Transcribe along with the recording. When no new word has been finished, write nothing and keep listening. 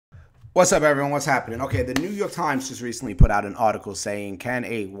What's up, everyone? What's happening? Okay, the New York Times just recently put out an article saying, "Can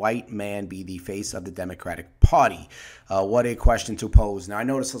a white man be the face of the Democratic Party?" What a question to pose. Now, I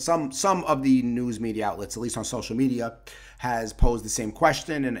noticed some of the news media outlets, at least on social media, has posed the same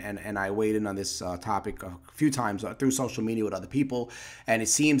question, and I weighed in on this topic a few times through social media with other people, and it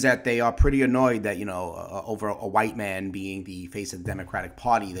seems that they are pretty annoyed that, over a white man being the face of the Democratic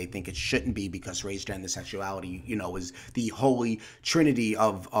Party. They think it shouldn't be because race, gender, sexuality, is the holy trinity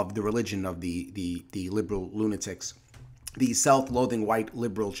of the religion of the liberal lunatics. The self-loathing white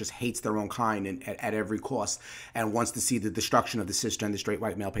liberal just hates their own kind at every cost and wants to see the destruction of the cisgender, straight,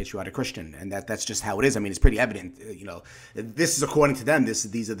 white, male, patriotic Christian. And that's just how it is. I mean, it's pretty evident. This is according to them.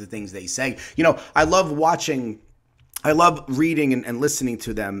 These are the things they say. I love reading and listening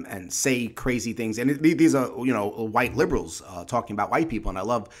to them and say crazy things. And these are, white liberals talking about white people. And I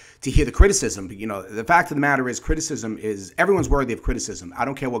love to hear the criticism. The fact of the matter is everyone's worthy of criticism. I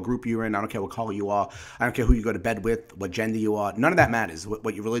don't care what group you're in. I don't care what color you are. I don't care who you go to bed with, what gender you are. None of that matters,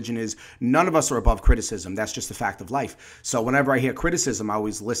 what your religion is. None of us are above criticism. That's just a fact of life. So whenever I hear criticism, I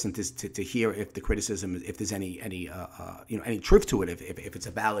always listen to hear if the criticism, if there's any truth to it, if it's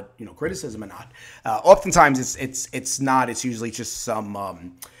a valid, criticism or not. Oftentimes it's not. It's usually just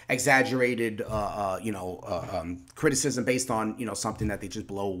some exaggerated, criticism based on, something that they just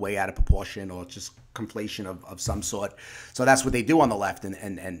blow way out of proportion or just conflation of some sort. So that's what they do on the left,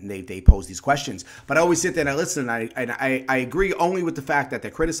 and they pose these questions. But I always sit there and I listen, and I agree only with the fact that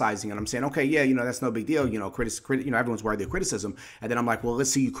they're criticizing, and I'm saying, okay, yeah, that's no big deal. Everyone's worthy of criticism. And then I'm like, well, let's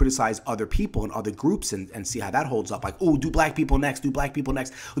see you criticize other people and other groups and see how that holds up. Like, oh, do black people next,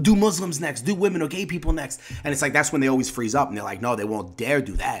 do Muslims next, do women or gay people next. And it's like, that's when they always freeze up, and they're like, no, they won't dare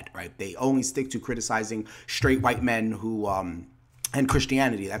do that, right? They only stick to criticizing straight white men who and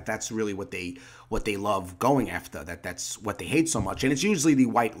Christianity. That's really what they love going after. That's what they hate so much. And it's usually the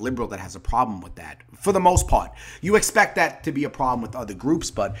white liberal that has a problem with that, for the most part. You expect that to be a problem with other groups,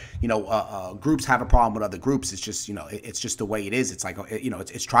 but groups have a problem with other groups. It's just it's just the way it is. It's like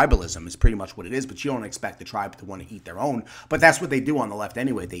it's tribalism. It's pretty much what it is. But you don't expect the tribe to want to eat their own. But that's what they do on the left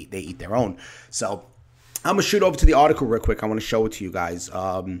anyway. They eat their own. So I'm going to shoot over to the article real quick. I want to show it to you guys.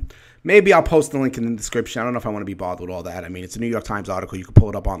 Maybe I'll post the link in the description. I don't know if I want to be bothered with all that. I mean, it's a New York Times article. You can pull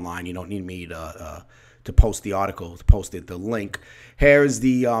it up online. You don't need me to post the article, to post the link. Here's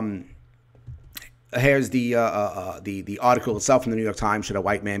the article itself from the New York Times. Should a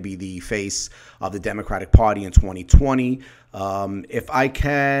white man be the face of the Democratic Party in 2020? If I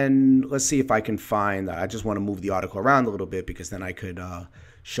can, let's see if I can find. I just want to move the article around a little bit because then I could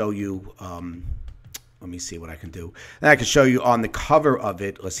show you. Let me see what I can do. And I can show you on the cover of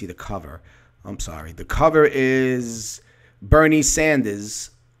it. Let's see the cover. I'm sorry. The cover is Bernie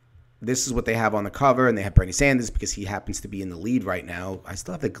Sanders. This is what they have on the cover, and they have Bernie Sanders because he happens to be in the lead right now. I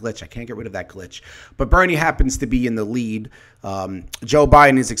still have the glitch. I can't get rid of that glitch. But Bernie happens to be in the lead. Joe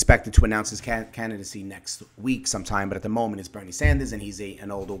Biden is expected to announce his candidacy next week sometime, but at the moment it's Bernie Sanders, and he's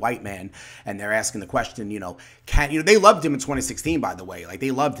an older white man. And they're asking the question, they loved him in 2016, by the way. Like, they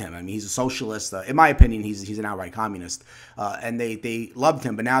loved him. I mean, he's a socialist. In my opinion, he's an outright communist. And they loved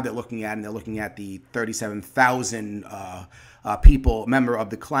him, but now they're looking at the 37,000 people, member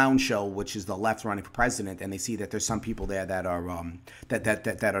of the clown show, which is the left running for president, and they see that there's some people there that are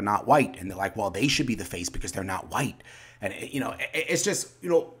that are not white, and they're like, well, they should be the face because they're not white. And it's just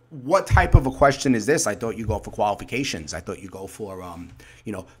what type of a question is this? I thought you go for qualifications. I thought you go for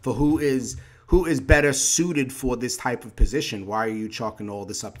for who is better suited for this type of position. Why are you chalking all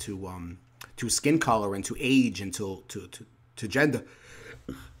this up to skin color and to age and to gender?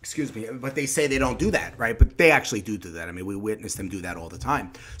 Excuse me, but they say they don't do that, right? But they actually do that. I mean, we witness them do that all the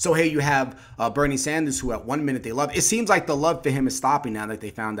time. So here you have Bernie Sanders, who at 1 minute they love. It seems like the love for him is stopping now that they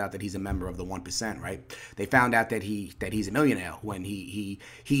found out that he's a member of the 1%, right? They found out that he's a millionaire when he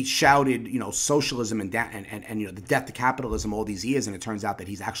shouted, socialism and the death to capitalism all these years, and it turns out that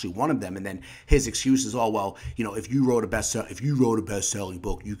he's actually one of them. And then his excuse is, oh well, if you wrote a best-selling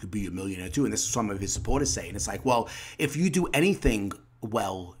book, you could be a millionaire too. And this is some of his supporters say. And it's like, well, if you do anything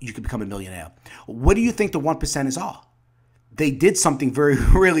well, you could become a millionaire. What do you think the 1%ers are? They did something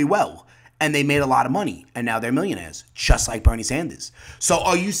really well, and they made a lot of money, and now they're millionaires, just like Bernie Sanders. So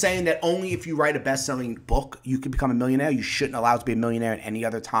are you saying that only if you write a best-selling book, you can become a millionaire? You shouldn't allow to be a millionaire at any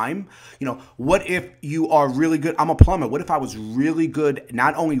other time? What if you are really good? I'm a plumber. What if I was really good,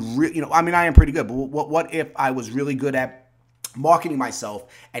 not only, I am pretty good, but what if I was really good at marketing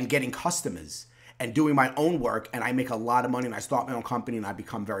myself and getting customers and doing my own work, and I make a lot of money, and I start my own company, and I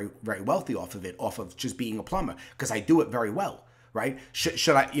become very, very wealthy off of it, off of just being a plumber, because I do it very well, right?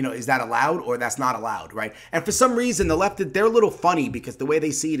 Should I, is that allowed or that's not allowed, right? And for some reason, the left, they're a little funny because the way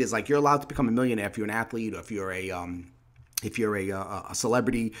they see it is like you're allowed to become a millionaire if you're an athlete or if you're a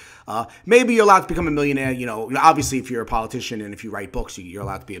celebrity. Maybe you're allowed to become a millionaire, obviously if you're a politician and if you write books, you're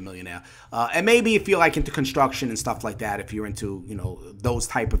allowed to be a millionaire. And maybe if you're like into construction and stuff like that, if you're into, those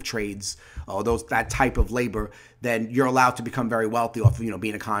type of trades or that type of labor, then you're allowed to become very wealthy off of,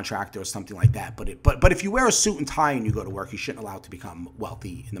 being a contractor or something like that. But if you wear a suit and tie and you go to work, you shouldn't allow to become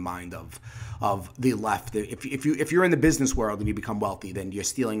wealthy in the mind of the left. If you're in the business world and you become wealthy, then you're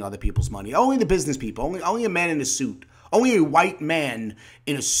stealing other people's money. Only the business people, only a man in a suit. Only a white man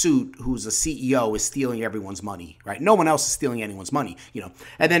in a suit who's a CEO is stealing everyone's money, right? No one else is stealing anyone's money,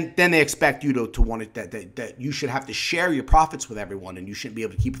 And then they expect you to want it that you should have to share your profits with everyone and you shouldn't be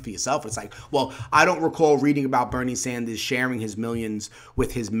able to keep it for yourself. It's like, well, I don't recall reading about Bernie Sanders sharing his millions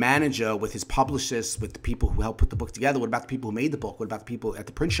with his manager, with his publicists, with the people who helped put the book together. What about the people who made the book? What about the people at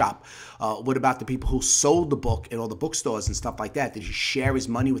the print shop? What about the people who sold the book in all the bookstores and stuff like that? Did he share his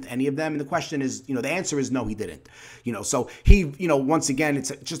money with any of them? And the question is, the answer is no, he didn't. So he, once again,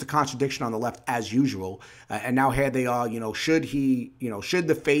 it's just a contradiction on the left as usual. And now here they are, should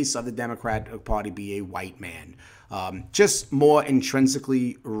the face of the Democratic Party be a white man? Just more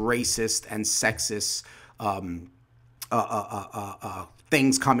intrinsically racist and sexist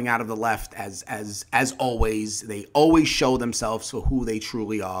things coming out of the left as always. They always show themselves for who they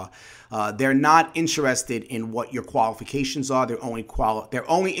truly are. They're not interested in what your qualifications are. They're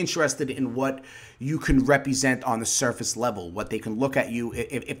only interested in what you can represent on the surface level, what they can look at you.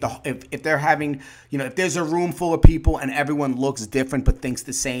 If they're having, if there's a room full of people and everyone looks different but thinks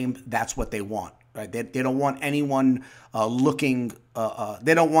the same, that's what they want. Right? They don't want anyone looking.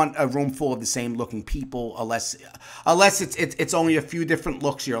 They don't want a room full of the same looking people, unless it's only a few different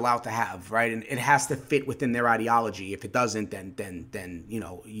looks you're allowed to have, right? And it has to fit within their ideology. If it doesn't, then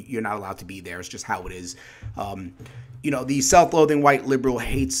you're not allowed to be there. It's just how it is. The self-loathing white liberal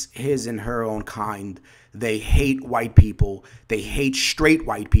hates his and her own kind. They hate white people. They hate straight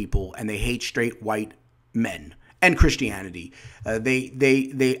white people, and they hate straight white men and Christianity.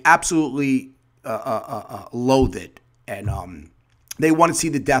 They absolutely loathe it, and they want to see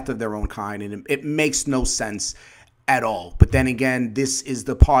the death of their own kind, and it makes no sense at all. But then again, this is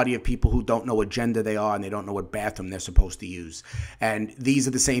the party of people who don't know what gender they are and they don't know what bathroom they're supposed to use. And these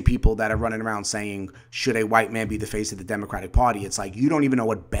are the same people that are running around saying, should a white man be the face of the Democratic Party? It's like, you don't even know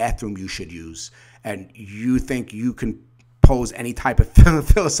what bathroom you should use, and you think you can pose any type of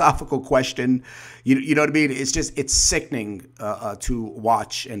philosophical question. You know what I mean? It's sickening to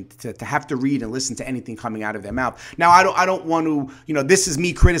watch and to have to read and listen to anything coming out of their mouth. Now, I don't want to, this is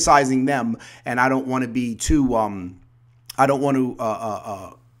me criticizing them, and I don't want to be too, I don't want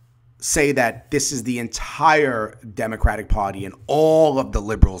to say that this is the entire Democratic Party and all of the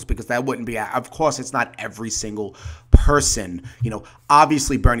liberals, because that wouldn't be, of course, it's not every single person.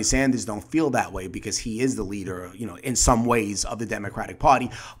 Obviously Bernie Sanders don't feel that way because he is the leader, in some ways, of the Democratic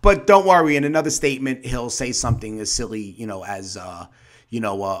Party. But don't worry, in another statement, he'll say something as silly, as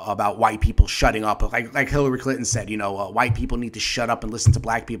about white people shutting up. Like Hillary Clinton said, white people need to shut up and listen to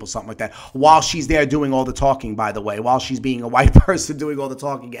black people, something like that, while she's there doing all the talking, by the way, while she's being a white person doing all the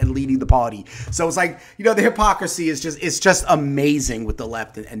talking and leading the party. So it's like, the hypocrisy is just amazing with the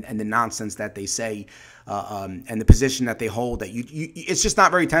left and the nonsense that they say, and the position that they hold, that it's just not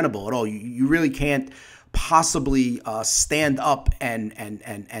very tenable at all. You really can't possibly stand up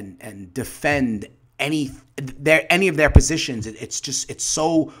and defend any of their positions. It's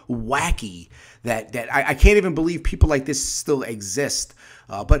so wacky that I can't even believe people like this still exist.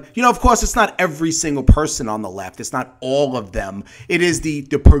 But of course, it's not every single person on the left. It's not all of them. It is the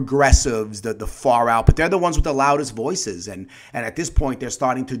progressives, the far out, but they're the ones with the loudest voices. And at this point, they're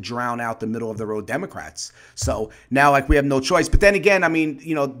starting to drown out the middle of the road Democrats. So now, we have no choice. But then again,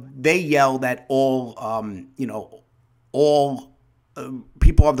 they yell that all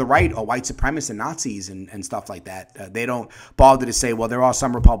people of the right are white supremacists and Nazis and stuff like that. They don't bother to say, well, there are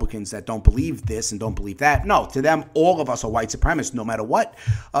some Republicans that don't believe this and don't believe that. No, to them, all of us are white supremacists, no matter what.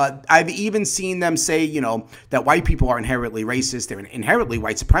 I've even seen them say, that white people are inherently racist. They're inherently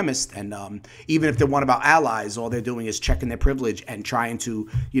white supremacist. And even if they're one of our allies, all they're doing is checking their privilege and trying to,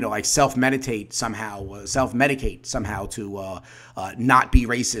 self-medicate somehow to not be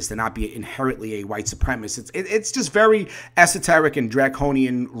racist and not be inherently a white supremacist. It's just very esoteric and draconian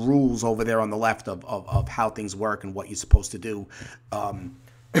rules over there on the left of how things work and what you're supposed to do. I'm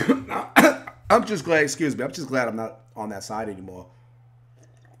just glad, I'm just glad I'm not on that side anymore.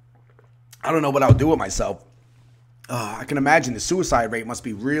 I don't know what I'll do with myself. I can imagine the suicide rate must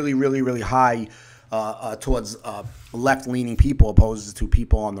be really, really, really high towards left-leaning people opposed to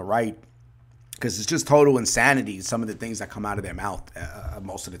people on the right, because it's just total insanity, some of the things that come out of their mouth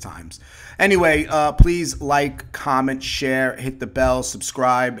most of the times. Anyway, please like, comment, share, hit the bell,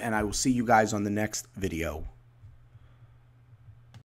 subscribe, and I will see you guys on the next video.